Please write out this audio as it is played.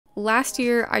Last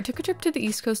year, I took a trip to the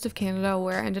east coast of Canada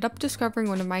where I ended up discovering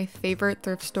one of my favorite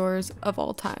thrift stores of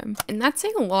all time. And that's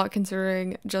saying a lot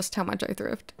considering just how much I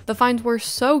thrift. The finds were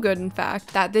so good, in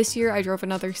fact, that this year I drove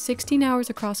another 16 hours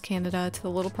across Canada to the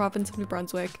little province of New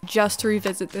Brunswick just to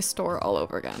revisit this store all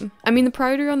over again. I mean, the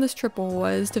priority on this trip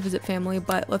was to visit family,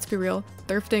 but let's be real,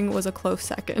 thrifting was a close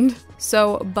second.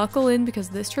 So buckle in because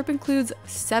this trip includes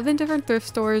 7 different thrift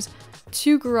stores,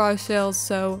 2 garage sales,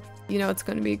 so you know it's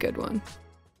going to be a good one.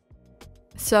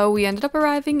 So we ended up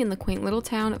arriving in the quaint little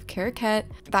town of Caraquet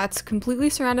that's completely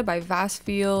surrounded by vast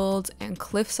fields and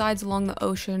cliff sides along the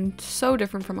ocean, so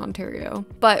different from Ontario.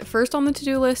 But first on the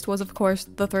to-do list was of course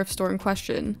the thrift store in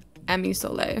question, Ami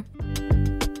Soleil.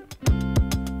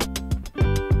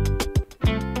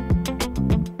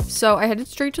 So I headed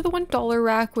straight to the $1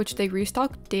 rack, which they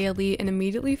restock daily, and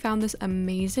immediately found this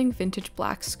amazing vintage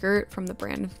black skirt from the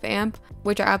brand Vamp,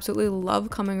 which I absolutely love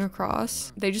coming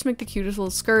across. They just make the cutest little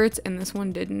skirts, and this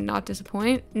one did not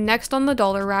disappoint. Next on the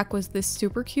dollar rack was this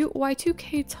super cute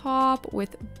Y2K top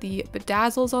with the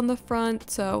bedazzles on the front,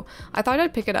 so I thought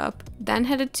I'd pick it up. Then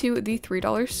headed to the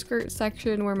 $3 skirt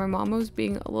section where my mom was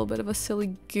being a little bit of a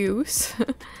silly goose.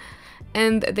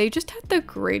 And they just had the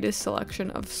greatest selection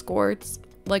of skirts.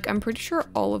 Like, I'm pretty sure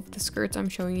all of the skirts I'm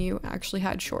showing you actually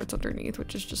had shorts underneath,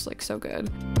 which is just like so good.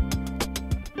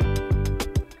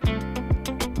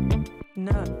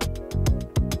 No.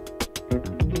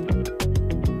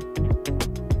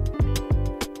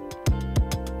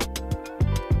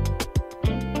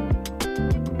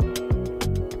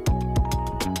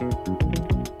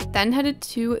 Then headed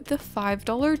to the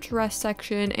 $5 dress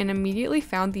section and immediately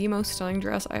found the most stunning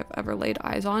dress I've ever laid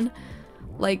eyes on.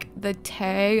 Like, the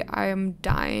tag, I am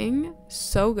dying.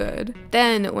 So good.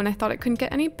 Then, when I thought it couldn't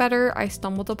get any better, I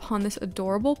stumbled upon this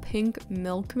adorable pink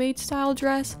milkmaid style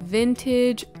dress,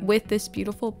 vintage, with this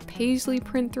beautiful paisley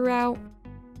print throughout.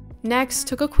 Next,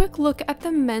 took a quick look at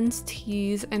the men's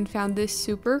tees and found this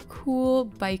super cool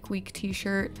Bike Week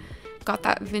t-shirt. Got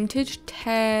that vintage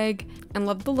tag and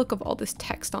loved the look of all this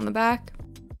text on the back.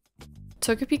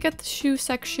 Took a peek at the shoe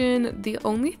section. The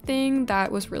only thing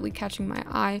that was really catching my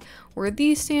eye were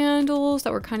these sandals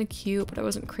that were kind of cute, but I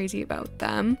wasn't crazy about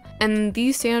them. And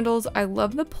these sandals, I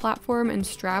love the platform and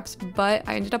straps, but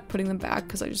I ended up putting them back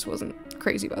because I just wasn't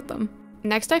crazy about them.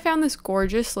 Next, I found this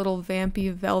gorgeous little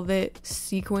vampy velvet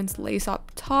sequins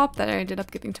lace-up top that I ended up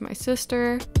giving to my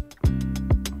sister.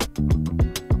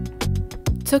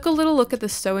 Took a little look at the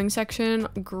sewing section.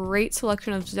 Great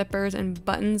selection of zippers and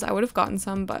buttons. I would have gotten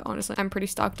some, but honestly, I'm pretty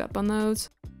stocked up on those.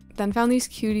 Then found these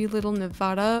cutie little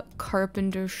Nevada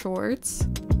carpenter shorts.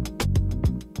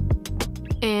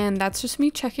 And that's just me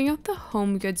checking out the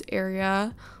home goods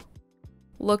area.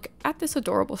 Look at this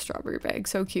adorable strawberry bag,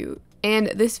 so cute. And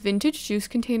this vintage juice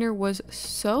container was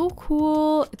so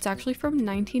cool. It's actually from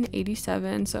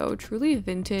 1987, so truly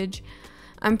vintage.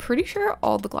 I'm pretty sure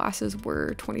all the glasses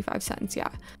were 25 cents, yeah.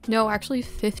 No, actually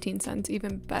 15 cents,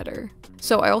 even better.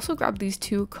 So I also grabbed these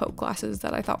 2 Coke glasses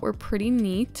that I thought were pretty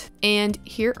neat. And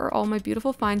here are all my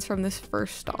beautiful finds from this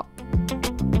first stop.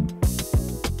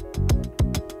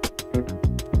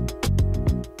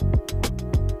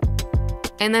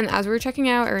 And then as we were checking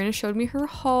out, Arena showed me her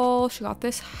haul. She got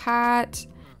this hat,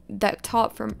 that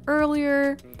top from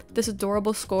earlier, this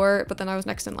adorable skirt, but then I was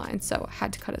next in line, so I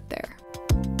had to cut it there.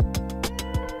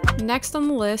 Next on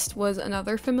the list was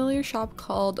another familiar shop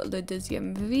called Le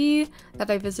Deuxième Vie that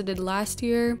I visited last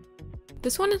year.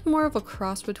 This one is more of a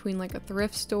cross between like a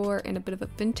thrift store and a bit of a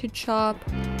vintage shop.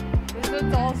 This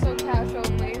one's also cash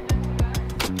only.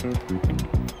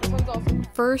 This one's also.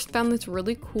 First, found this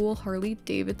really cool Harley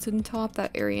Davidson top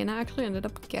that Ariana actually ended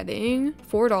up getting.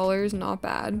 $4, not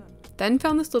bad. Then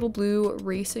found this little blue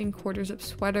racing quarter zip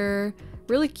sweater.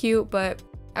 Really cute, but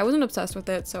I wasn't obsessed with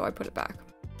it, so I put it back.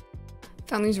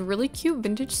 Found these really cute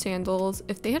vintage sandals.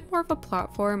 If they had more of a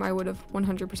platform, I would have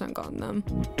 100% gotten them.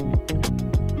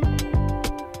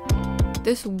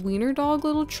 This wiener dog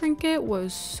little trinket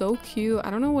was so cute.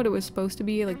 I don't know what it was supposed to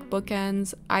be, like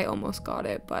bookends. I almost got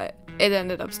it, but it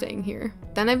ended up staying here.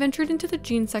 Then I ventured into the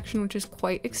jeans section, which is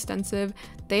quite extensive.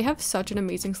 They have such an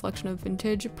amazing selection of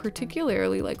vintage,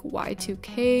 particularly like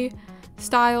Y2K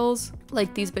styles,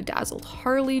 like these bedazzled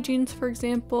Harley jeans, for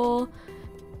example.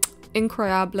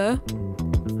 Incroyable.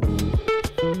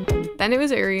 Then it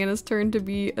was Ariana's turn to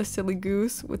be a silly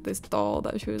goose with this doll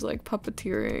that she was like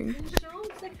puppeteering.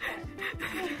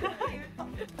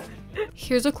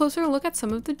 Here's a closer look at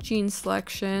some of the jeans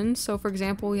selection. So for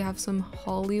example, we have some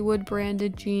Hollywood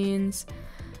branded jeans,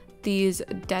 these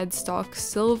dead stock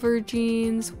silver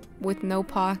jeans with no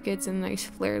pockets and a nice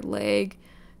flared leg.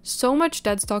 So much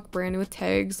dead stock branded with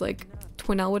tags, like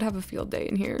Twinnell would have a field day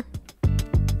in here.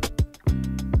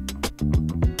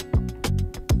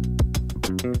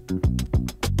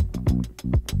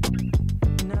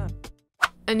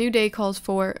 A new day calls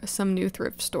for some new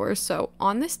thrift stores. So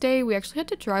on this day, we actually had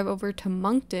to drive over to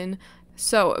Moncton.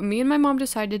 So me and my mom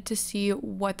decided to see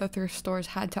what the thrift stores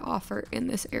had to offer in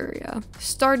this area,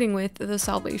 starting with the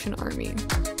Salvation Army.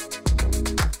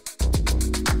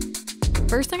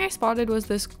 First thing I spotted was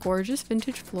this gorgeous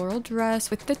vintage floral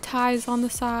dress with the ties on the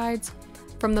sides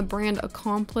from the brand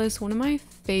Accomplice, one of my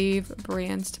fave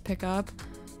brands to pick up.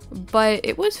 But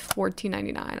it was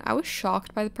 $14.99. I was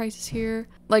shocked by the prices here.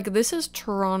 Like, this is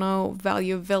Toronto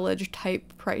Value Village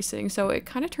type pricing, so it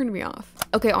kind of turned me off.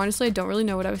 Okay, honestly, I don't really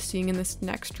know what I was seeing in this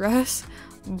next dress,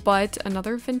 but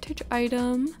another vintage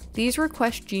item. These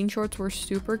Request jean shorts were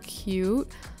super cute,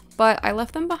 but I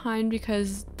left them behind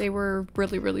because they were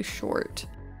really, really short.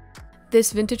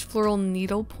 This vintage floral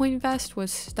needlepoint vest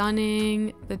was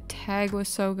stunning. The tag was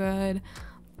so good,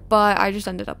 but I just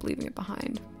ended up leaving it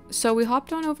behind. So we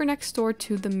hopped on over next door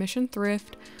to the Mission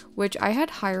Thrift, which I had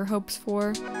higher hopes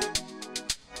for.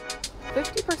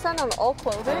 50% on all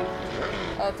clothing?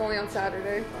 Oh, it's only on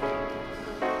Saturday.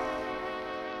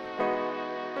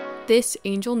 This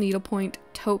angel needlepoint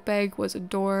tote bag was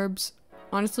adorbs.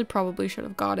 Honestly, probably should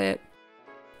have got it.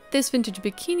 This vintage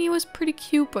bikini was pretty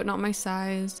cute, but not my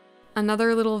size.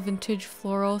 Another little vintage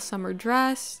floral summer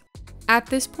dress. At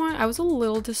this point, I was a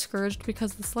little discouraged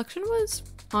because the selection was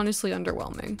honestly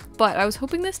underwhelming. But I was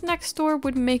hoping this next store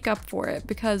would make up for it,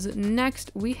 because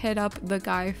next we hit up the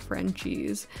Guy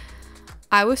Frenchies.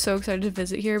 I was so excited to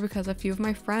visit here because a few of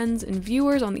my friends and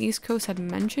viewers on the East Coast had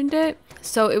mentioned it,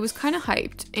 so it was kind of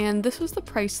hyped, and this was the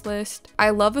price list. I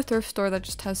love a thrift store that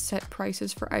just has set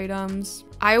prices for items.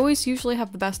 I always usually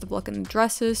have the best of luck in the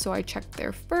dresses, so I checked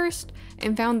there first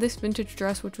and found this vintage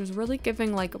dress, which was really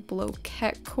giving like a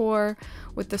bloquette core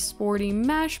with the sporty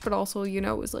mesh, but also, you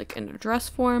know, it was like in a dress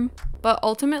form. But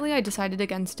ultimately I decided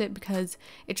against it because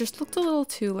it just looked a little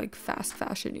too like fast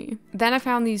fashion-y. Then I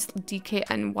found these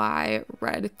DKNY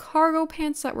red cargo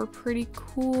pants that were pretty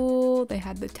cool. They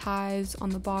had the ties on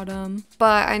the bottom,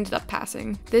 but I ended up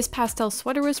passing. This pastel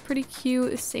sweater was pretty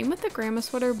cute, same with the grandma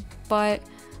sweater, but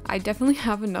I definitely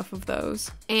have enough of those.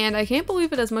 And I can't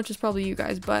believe it as much as probably you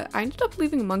guys, but I ended up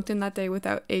leaving Moncton that day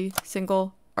without a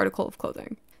single article of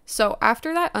clothing. So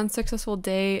after that unsuccessful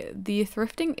day, the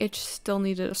thrifting itch still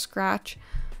needed a scratch.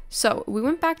 So we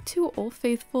went back to Old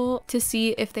Faithful to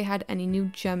see if they had any new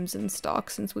gems in stock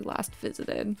since we last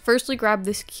visited. Firstly, grabbed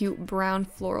this cute brown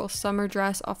floral summer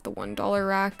dress off the $1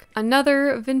 rack.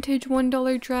 Another vintage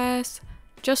 $1 dress.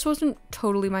 Just wasn't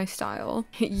totally my style.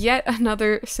 Yet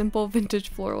another simple vintage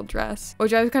floral dress,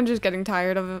 which I was kind of just getting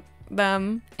tired of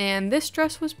them. And this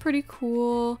dress was pretty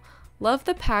cool. Love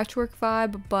the patchwork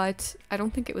vibe, but I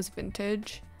don't think it was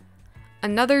vintage.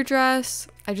 Another dress,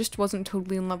 I just wasn't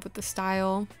totally in love with the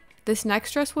style. This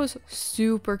next dress was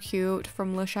super cute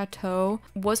from Le Chateau.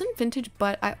 Wasn't vintage,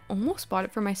 but I almost bought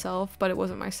it for myself, but it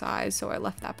wasn't my size, so I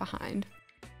left that behind.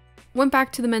 Went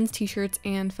back to the men's t-shirts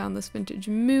and found this vintage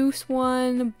moose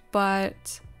one,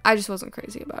 but I just wasn't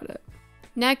crazy about it.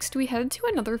 Next, we headed to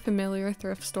another familiar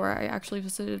thrift store I actually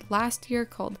visited last year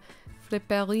called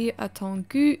Friperie à ton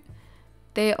goût.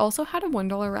 They also had a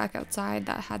 $1 rack outside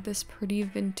that had this pretty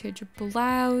vintage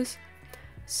blouse,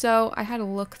 so I had a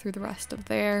look through the rest of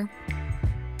there.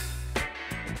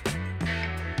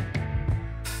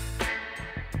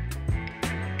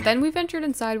 Then we ventured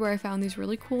inside where I found these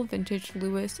really cool vintage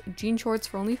Lewis jean shorts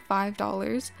for only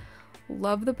 $5.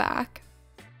 Love the back.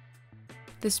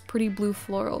 This pretty blue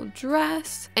floral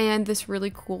dress, and this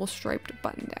really cool striped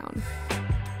button down.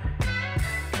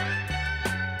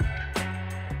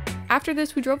 After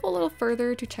this, we drove a little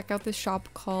further to check out this shop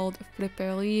called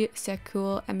Friperie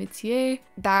Secours Amitié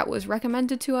that was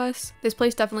recommended to us. This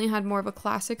place definitely had more of a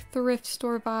classic thrift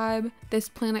store vibe. This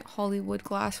Planet Hollywood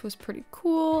glass was pretty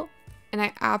cool. And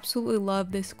I absolutely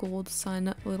love this Gold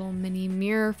Sun little mini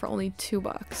mirror for only $2.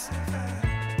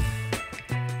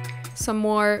 Some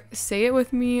more, say it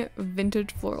with me,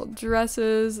 vintage floral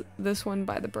dresses. This one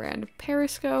by the brand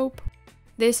Periscope.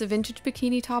 This vintage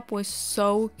bikini top was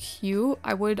so cute.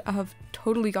 I would have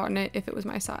totally gotten it if it was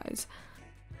my size.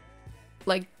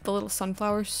 Like the little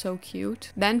sunflower, so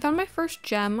cute. Then found my first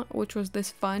gem, which was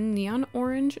this fun neon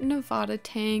orange Nevada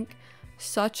tank.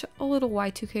 Such a little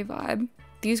Y2K vibe.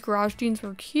 These garage jeans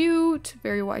were cute,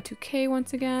 very Y2K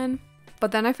once again.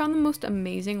 But then I found the most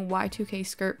amazing Y2K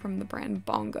skirt from the brand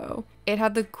Bongo. It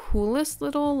had the coolest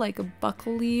little like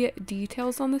buckly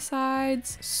details on the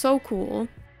sides. So cool.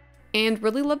 And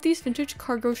really love these vintage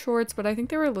cargo shorts, but I think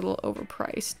they were a little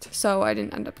overpriced, so I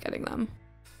didn't end up getting them.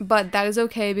 But that is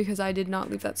okay because I did not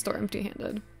leave that store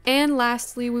empty-handed. And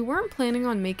lastly, we weren't planning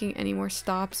on making any more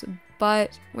stops,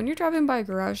 but when you're driving by a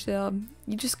garage sale,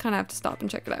 you just kind of have to stop and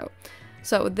check it out.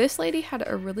 So this lady had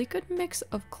a really good mix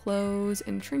of clothes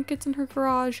and trinkets in her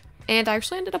garage, and I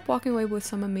actually ended up walking away with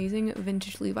some amazing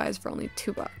vintage Levi's for only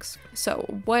 $2.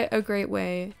 So what a great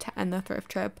way to end the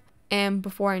thrift trip. And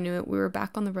before I knew it, we were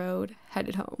back on the road,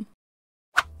 headed home.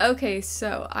 Okay,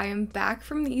 so I am back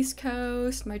from the East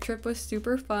Coast. My trip was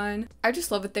super fun. I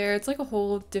just love it there. It's like a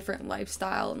whole different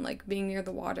lifestyle and like being near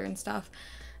the water and stuff.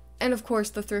 And of course,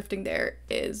 the thrifting there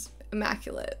is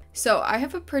immaculate. So I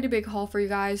have a pretty big haul for you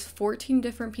guys, 14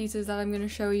 different pieces that I'm going to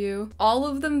show you, all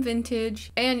of them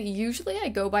vintage. And usually I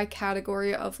go by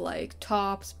category of like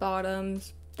tops,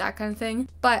 bottoms, that kind of thing.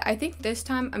 But I think this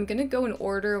time I'm going to go in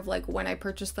order of like when I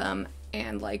purchased them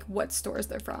and like what stores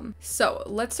they're from. So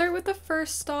let's start with the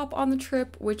first stop on the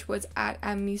trip, which was at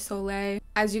Ami Soleil.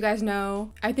 As you guys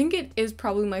know, I think it is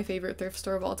probably my favorite thrift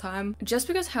store of all time, just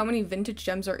because how many vintage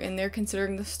gems are in there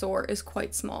considering the store is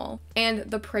quite small and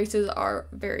the prices are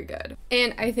very good.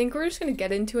 And I think we're just gonna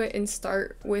get into it and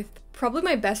start with probably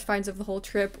my best finds of the whole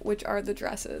trip, which are the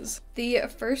dresses. The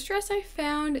first dress I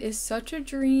found is such a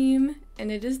dream,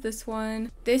 and it is this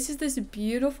one. This is this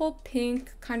beautiful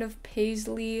pink kind of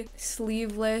paisley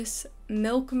sleeveless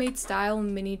milkmaid style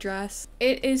mini dress.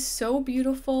 It is so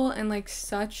beautiful and like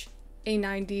such a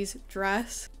 90s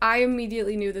dress. I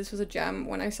immediately knew this was a gem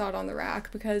when I saw it on the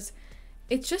rack because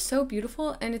it's just so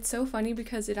beautiful, and it's so funny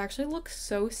because it actually looks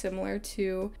so similar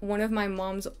to one of my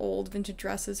mom's old vintage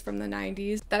dresses from the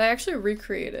 90s that I actually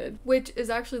recreated, which is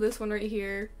actually this one right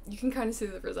here. You can kind of see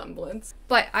the resemblance.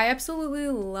 But I absolutely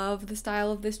love the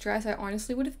style of this dress. I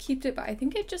honestly would have kept it, but I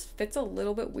think it just fits a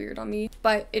little bit weird on me.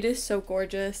 But it is so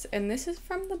gorgeous, and this is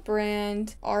from the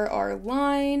brand RR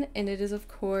Line, and it is of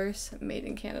course made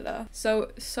in Canada.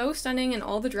 So stunning, and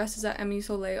all the dresses at Ami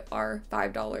Soleil are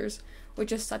 $5.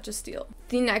 Which is such a steal.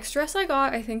 The next dress I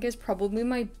got, I think, is probably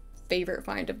my favorite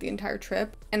find of the entire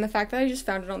trip. And the fact that I just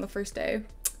found it on the first day,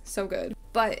 so good.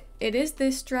 But it is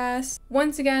this dress.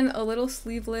 Once again, a little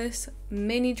sleeveless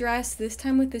mini dress, this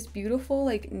time with this beautiful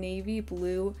like navy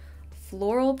blue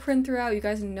floral print throughout. You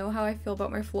guys know how I feel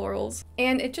about my florals.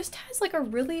 And it just has like a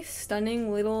really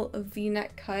stunning little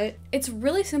v-neck cut. It's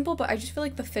really simple, but I just feel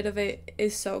like the fit of it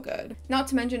is so good. Not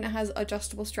to mention it has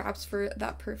adjustable straps for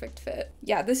that perfect fit.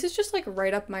 Yeah, this is just like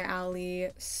right up my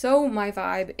alley. So my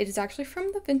vibe. It is actually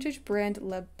from the vintage brand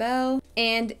La Belle,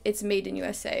 and it's made in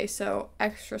USA, so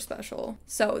extra special.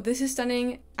 So this is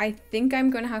stunning. I think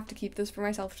I'm gonna have to keep this for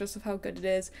myself just of how good it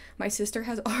is. My sister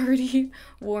has already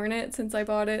worn it since I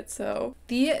bought it, so.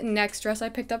 The next dress I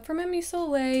picked up from Ami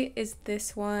Soleil is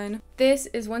this one. This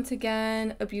is once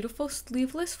again a beautiful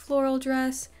sleeveless floral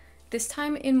dress, this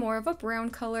time in more of a brown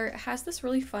color. It has this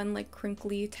really fun like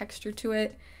crinkly texture to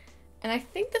it, and I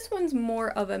think this one's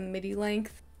more of a midi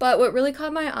length. But what really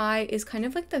caught my eye is kind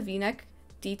of like the v-neck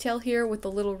detail here with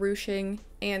the little ruching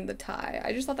and the tie.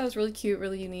 I just thought that was really cute,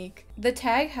 really unique. The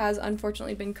tag has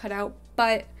unfortunately been cut out,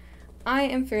 but I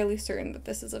am fairly certain that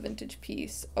this is a vintage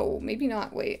piece. Oh, maybe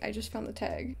not. Wait, I just found the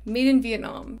tag. Made in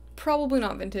Vietnam. Probably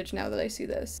not vintage now that I see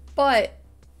this, but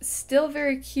still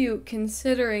very cute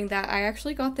considering that I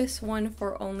actually got this one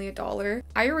for only $1.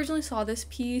 I originally saw this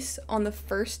piece on the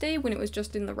first day when it was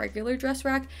just in the regular dress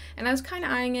rack, and I was kind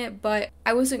of eyeing it, but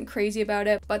I wasn't crazy about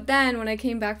it. But then when I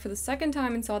came back for the second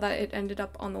time and saw that it ended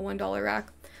up on the $1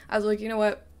 rack, I was like, you know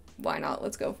what? Why not?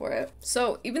 Let's go for it.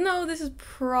 So even though this is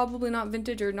probably not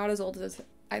vintage or not as old as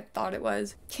I thought it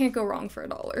was, can't go wrong for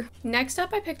 $1. Next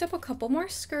up, I picked up a couple more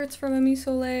skirts from Ami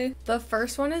Soleil. The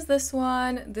first one is this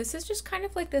one. This is just kind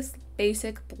of like this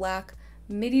basic black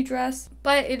midi dress,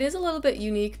 but it is a little bit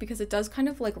unique because it does kind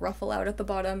of like ruffle out at the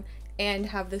bottom and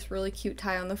have this really cute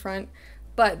tie on the front.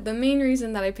 But the main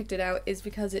reason that I picked it out is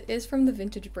because it is from the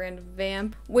vintage brand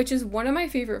Vamp, which is one of my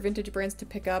favorite vintage brands to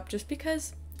pick up just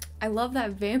because I love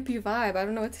that vampy vibe. I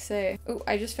don't know what to say. Oh,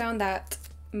 I just found that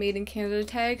made in Canada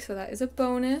tag, so that is a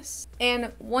bonus.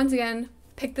 And once again,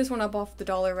 picked this one up off the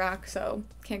dollar rack, so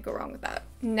can't go wrong with that.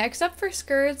 Next up for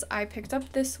skirts, I picked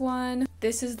up this one.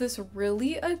 This is this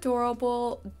really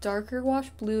adorable darker wash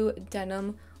blue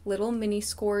denim little mini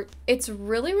skirt. It's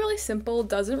really simple,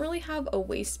 doesn't really have a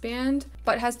waistband,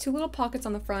 but has two little pockets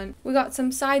on the front. We got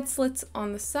some side slits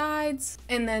on the sides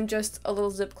and then just a little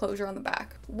zip closure on the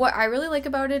back. What I really like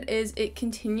about it is it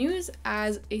continues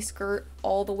as a skirt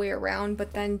all the way around,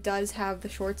 but then does have the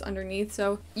shorts underneath,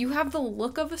 so you have the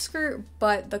look of a skirt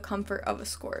but the comfort of a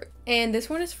skirt. And this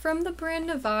one is from the brand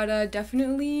Nevada,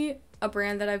 definitely a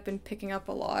brand that I've been picking up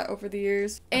a lot over the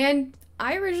years. And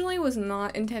I originally was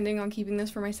not intending on keeping this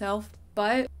for myself,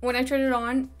 but when I tried it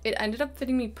on, it ended up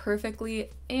fitting me perfectly,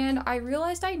 and I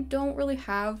realized I don't really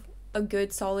have a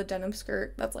good solid denim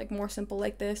skirt that's like more simple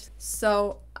like this,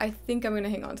 so I think I'm gonna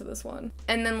hang on to this one.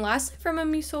 And then lastly, from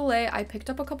Ami Soleil, I picked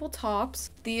up a couple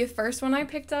tops. The first one I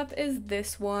picked up is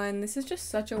this one. This is just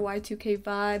such a Y2K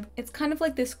vibe. It's kind of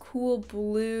like this cool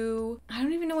blue, I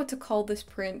don't even know what to call this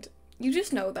print. You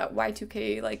just know that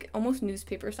Y2K, like almost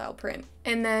newspaper style print.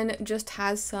 And then just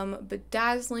has some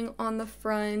bedazzling on the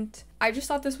front. I just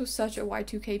thought this was such a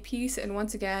Y2K piece, and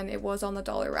once again, it was on the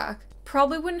dollar rack.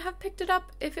 Probably wouldn't have picked it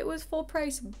up if it was full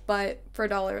price, but for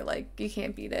 $1, like, you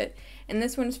can't beat it. And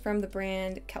this one's from the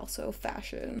brand Kelso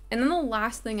Fashion. And then the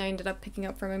last thing I ended up picking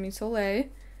up from Ami Soleil,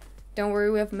 don't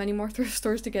worry, we have many more thrift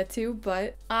stores to get to,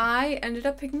 but I ended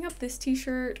up picking up this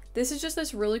t-shirt. This is just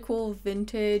this really cool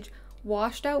vintage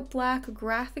washed out black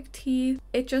graphic tee.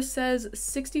 It just says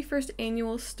 61st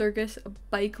Annual Sturgis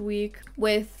Bike Week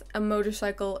with a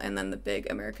motorcycle and then the big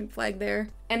American flag there.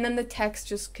 And then the text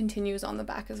just continues on the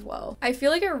back as well. I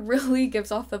feel like it really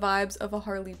gives off the vibes of a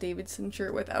Harley Davidson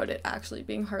shirt without it actually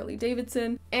being Harley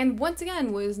Davidson. And once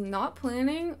again, was not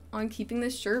planning on keeping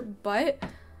this shirt, but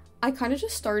I kind of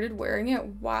just started wearing it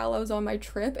while I was on my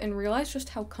trip and realized just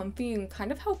how comfy and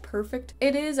kind of how perfect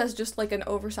it is as just like an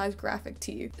oversized graphic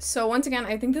tee. So once again,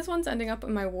 I think this one's ending up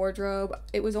in my wardrobe.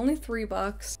 It was only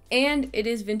 $3 and it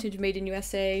is vintage, made in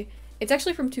USA. It's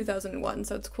actually from 2001,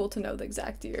 so it's cool to know the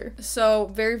exact year.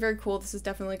 So very, very cool. This is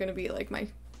definitely going to be like my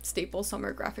staple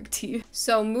summer graphic tee.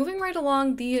 So moving right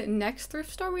along, the next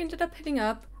thrift store we ended up hitting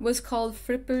up was called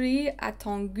Friperie à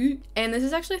Tanguy. And this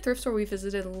is actually a thrift store we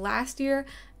visited last year.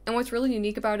 And what's really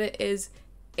unique about it is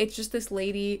it's just this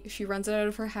lady, she runs it out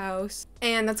of her house,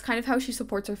 and that's kind of how she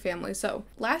supports her family. So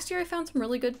last year I found some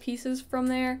really good pieces from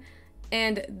there,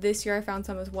 and this year I found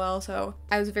some as well, so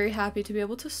I was very happy to be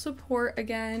able to support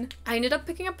again. I ended up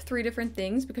picking up 3 different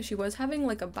things because she was having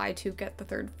like a buy 2 get the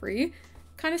 3rd free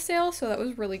kind of sale, so that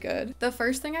was really good. The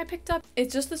first thing I picked up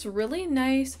is just this really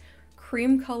nice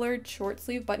cream colored short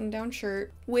sleeve button down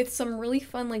shirt with some really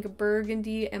fun like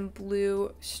burgundy and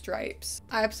blue stripes.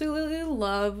 I absolutely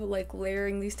love like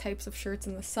layering these types of shirts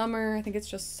in the summer. I think it's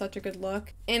just such a good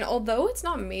look. And although it's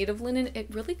not made of linen, it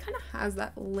really kind of has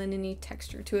that linen-y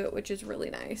texture to it, which is really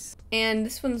nice. And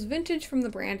this one's vintage from the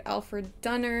brand Alfred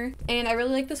Dunner. And I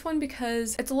really like this one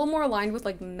because it's a little more aligned with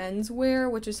like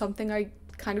menswear, which is something I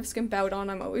kind of skimp out on.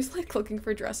 I'm always like looking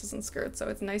for dresses and skirts, so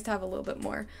it's nice to have a little bit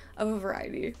more of a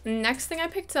variety. Next thing I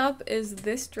picked up is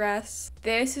this dress.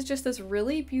 This is just this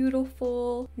really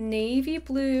beautiful navy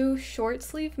blue short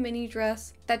sleeve mini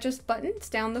dress that just buttons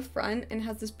down the front and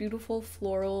has this beautiful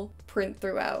floral print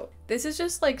throughout. This is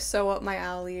just like so up my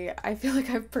alley. I feel like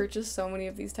I've purchased so many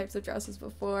of these types of dresses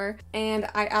before, and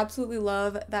I absolutely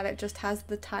love that it just has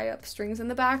the tie-up strings in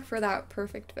the back for that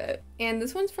perfect fit. And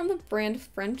this one's from the brand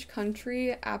French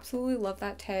Country. Absolutely love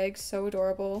that tag, so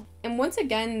adorable. And once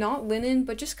again, not linen,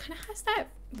 but just kind of has that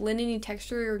linen-y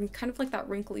texture and kind of like that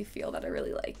wrinkly feel that I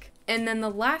really like. And then the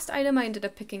last item I ended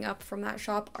up picking up from that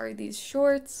shop are these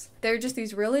shorts. They're just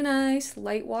these really nice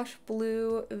light wash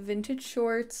blue vintage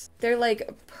shorts. They're like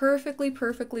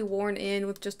perfectly worn in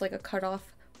with just like a cut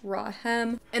off raw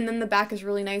hem, and then the back is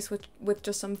really nice with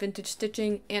just some vintage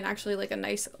stitching and actually like a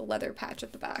nice leather patch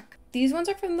at the back. These ones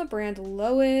are from the brand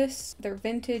Lois. They're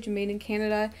vintage, made in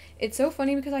Canada. It's so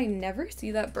funny because I never see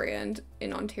that brand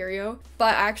in Ontario,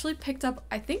 but I actually picked up,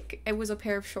 I think it was a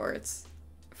pair of shorts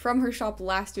from her shop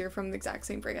last year from the exact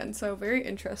same brand. So very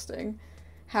interesting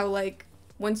how like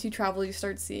once you travel you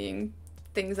start seeing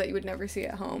things that you would never see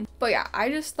at home. But yeah, I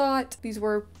just thought these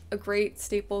were a great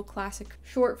staple classic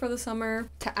short for the summer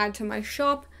to add to my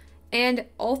shop, and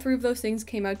all 3 of those things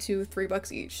came out to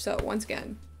 $3 each. So once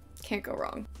again, can't go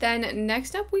wrong. Then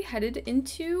next up we headed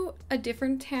into a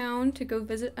different town to go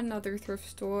visit another thrift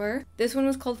store. This one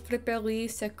was called Friperie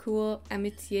Secours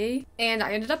Amitié, and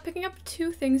I ended up picking up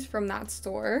 2 things from that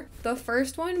store. The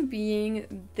first one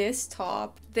being this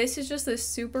top. This is just this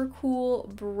super cool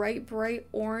bright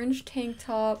orange tank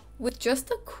top with just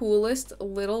the coolest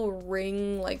little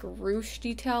ring like ruche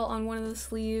detail on one of the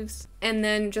sleeves, and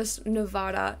then just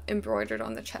Nevada embroidered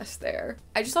on the chest there.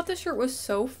 I just thought this shirt was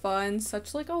so fun,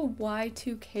 such like a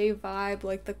Y2K vibe,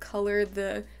 like the color,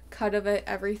 the cut of it,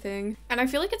 everything. And I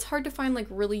feel like it's hard to find like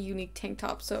really unique tank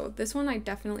tops, so this one I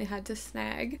definitely had to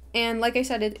snag. And like I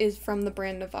said, it is from the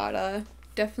brand Nevada.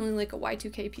 Definitely like a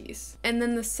Y2K piece. And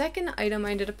then the second item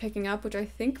I ended up picking up, which I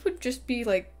think would just be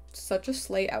like such a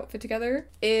slay outfit together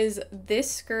is this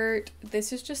skirt.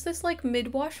 This is just this like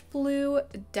mid-wash blue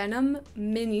denim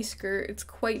mini skirt. It's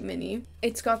quite mini.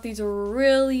 It's got these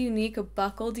really unique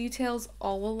buckle details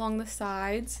all along the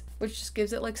sides, which just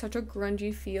gives it like such a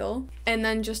grungy feel. And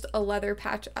then just a leather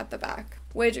patch at the back,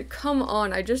 which, come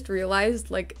on, I just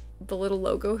realized like the little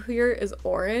logo here is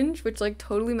orange, which like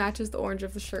totally matches the orange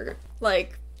of the shirt.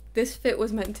 Like, this fit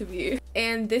was meant to be.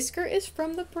 And this skirt is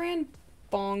from the brand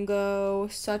Bongo,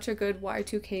 such a good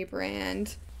Y2K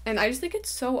brand. And I just think it's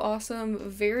so awesome,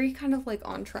 very kind of like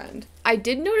on trend. I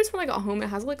did notice when I got home it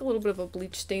has like a little bit of a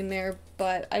bleach stain there,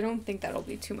 but I don't think that'll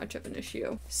be too much of an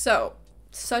issue. So,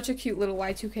 such a cute little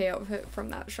Y2K outfit from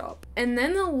that shop. And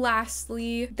then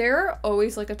lastly, there are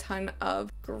always like a ton of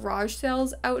garage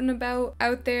sales out and about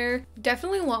out there.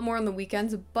 Definitely a lot more on the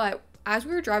weekends, but as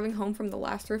we were driving home from the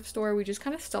last thrift store, we just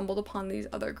kind of stumbled upon these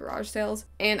other garage sales,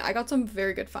 and I got some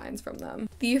very good finds from them.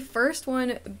 The first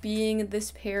one being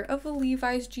this pair of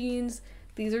Levi's jeans.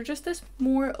 These are just this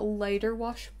more lighter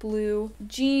wash blue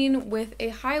jean with a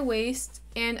high waist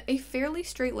and a fairly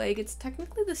straight leg. It's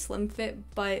technically the slim fit,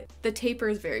 but the taper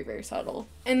is very, very subtle.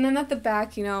 And then at the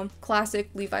back, you know, classic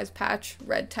Levi's patch,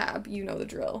 red tab, you know the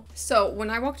drill. So when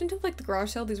I walked into like the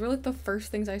garage sale, these were like the first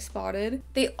things I spotted.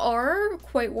 They are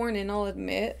quite worn in, I'll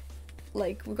admit.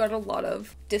 Like, we got a lot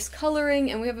of discoloring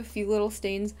and we have a few little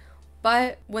stains.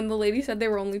 But when the lady said they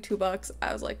were only $2,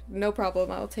 I was like, no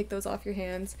problem, I'll take those off your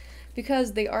hands,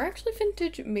 because they are actually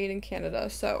vintage, made in Canada.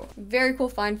 So very cool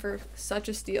find for such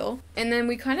a steal. And then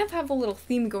we kind of have a little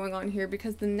theme going on here,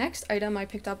 because the next item I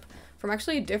picked up from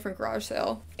actually a different garage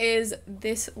sale is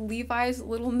this Levi's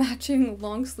little matching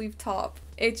long sleeve top.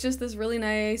 It's just this really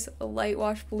nice light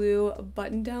wash blue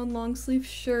button down long sleeve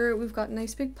shirt. We've got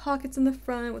nice big pockets in the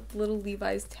front with the little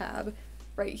Levi's tab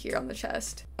right here on the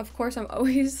chest. Of course, I'm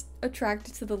always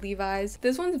attracted to the Levi's.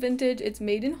 This one's vintage. It's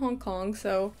made in Hong Kong,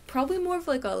 so probably more of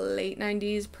like a late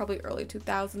 90s, probably early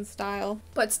 2000s style,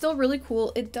 but still really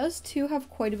cool. It does too have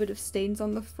quite a bit of stains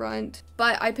on the front,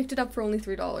 but I picked it up for only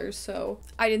 $3, so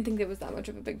I didn't think it was that much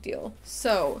of a big deal.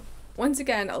 So once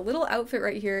again, a little outfit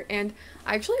right here, and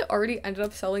I actually already ended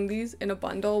up selling these in a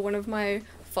bundle. One of my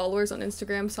followers on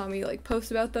Instagram saw me like post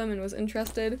about them and was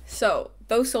interested, so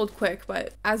those sold quick,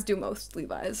 but as do most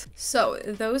Levi's. So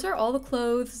those are all the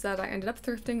clothes that I ended up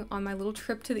thrifting on my little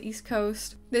trip to the East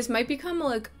Coast. This might become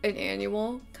like an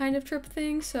annual kind of trip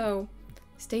thing, so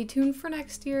stay tuned for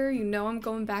next year. You know I'm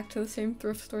going back to the same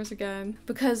thrift stores again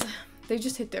because they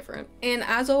just hit different. And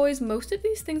as always, most of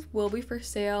these things will be for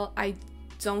sale. I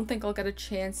don't think I'll get a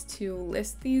chance to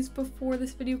list these before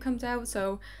this video comes out,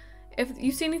 so if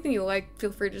you see anything you like,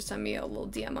 feel free to just send me a little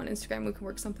DM on Instagram. We can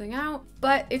work something out.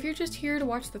 But if you're just here to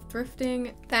watch the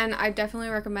thrifting, then I definitely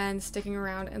recommend sticking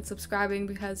around and subscribing,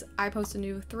 because I post a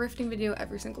new thrifting video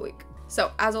every single week.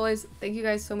 So as always, thank you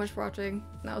guys so much for watching,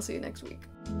 and I'll see you next week.